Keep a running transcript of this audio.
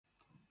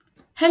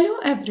Hello,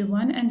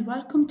 everyone, and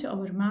welcome to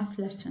our math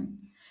lesson.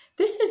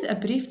 This is a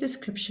brief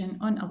description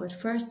on our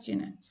first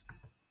unit.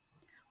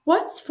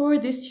 What's for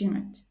this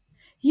unit?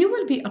 You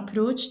will be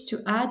approached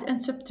to add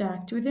and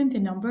subtract within the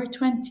number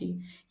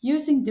 20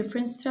 using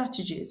different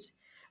strategies.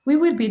 We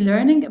will be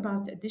learning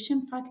about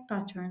addition fact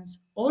patterns.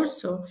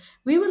 Also,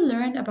 we will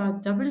learn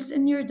about doubles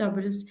and near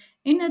doubles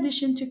in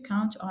addition to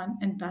count on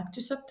and back to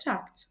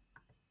subtract.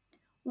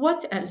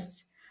 What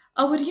else?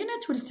 Our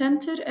unit will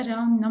center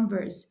around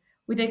numbers,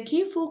 with a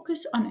key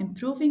focus on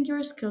improving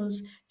your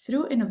skills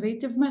through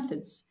innovative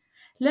methods.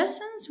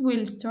 Lessons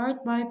will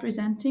start by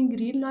presenting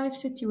real life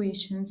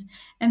situations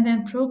and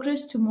then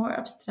progress to more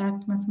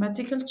abstract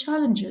mathematical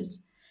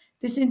challenges.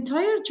 This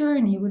entire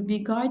journey will be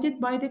guided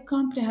by the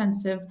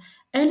comprehensive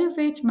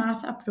Elevate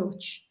Math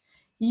approach.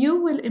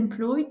 You will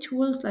employ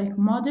tools like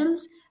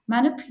models,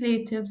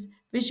 manipulatives,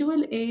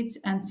 visual aids,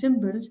 and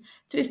symbols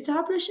to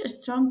establish a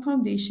strong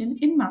foundation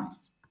in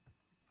maths.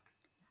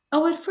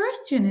 Our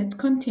first unit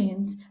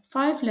contains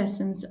 5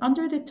 lessons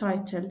under the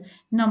title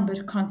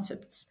Number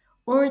Concepts,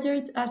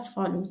 ordered as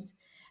follows: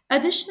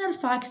 Additional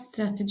fact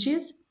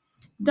strategies,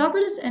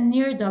 doubles and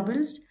near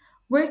doubles,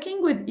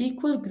 working with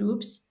equal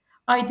groups,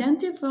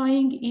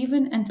 identifying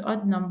even and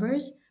odd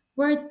numbers,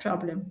 word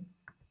problem.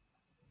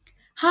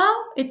 How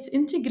it's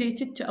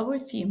integrated to our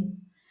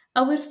theme.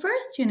 Our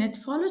first unit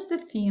follows the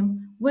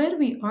theme Where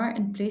We Are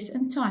in Place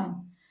and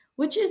Time,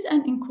 which is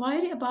an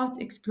inquiry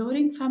about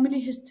exploring family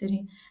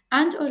history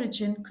and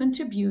origin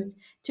contribute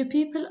to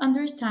people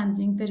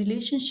understanding the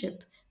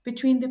relationship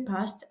between the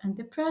past and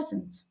the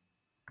present.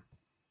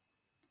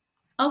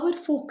 Our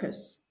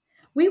focus.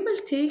 We will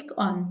take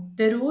on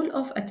the role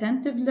of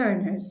attentive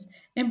learners,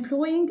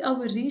 employing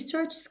our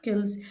research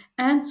skills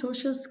and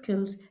social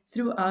skills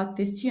throughout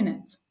this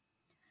unit.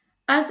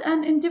 As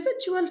an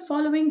individual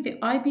following the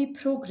IB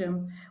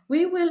program,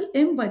 we will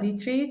embody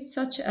traits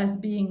such as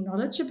being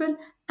knowledgeable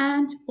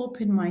and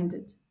open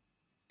minded.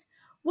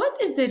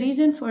 What is the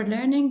reason for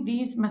learning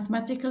these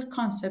mathematical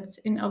concepts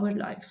in our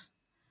life?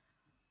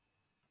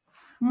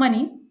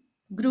 Money,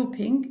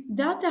 grouping,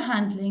 data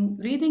handling,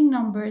 reading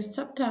numbers,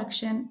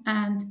 subtraction,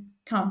 and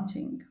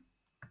counting.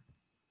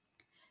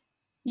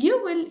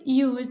 You will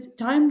use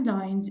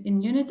timelines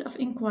in unit of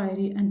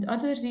inquiry and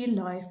other real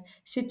life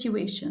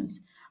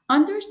situations.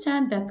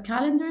 Understand that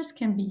calendars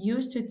can be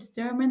used to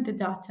determine the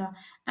data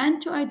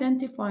and to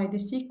identify the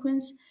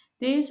sequence,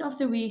 days of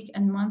the week,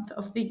 and month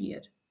of the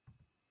year.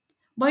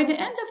 By the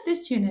end of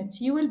this unit,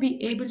 you will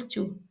be able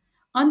to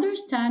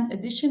understand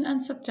addition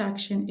and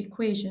subtraction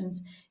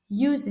equations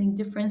using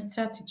different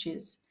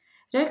strategies,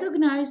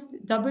 recognize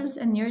doubles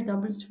and near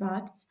doubles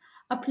facts,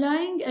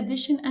 applying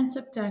addition and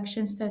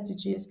subtraction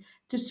strategies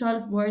to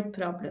solve word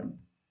problem.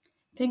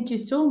 Thank you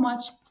so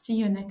much. See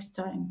you next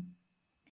time.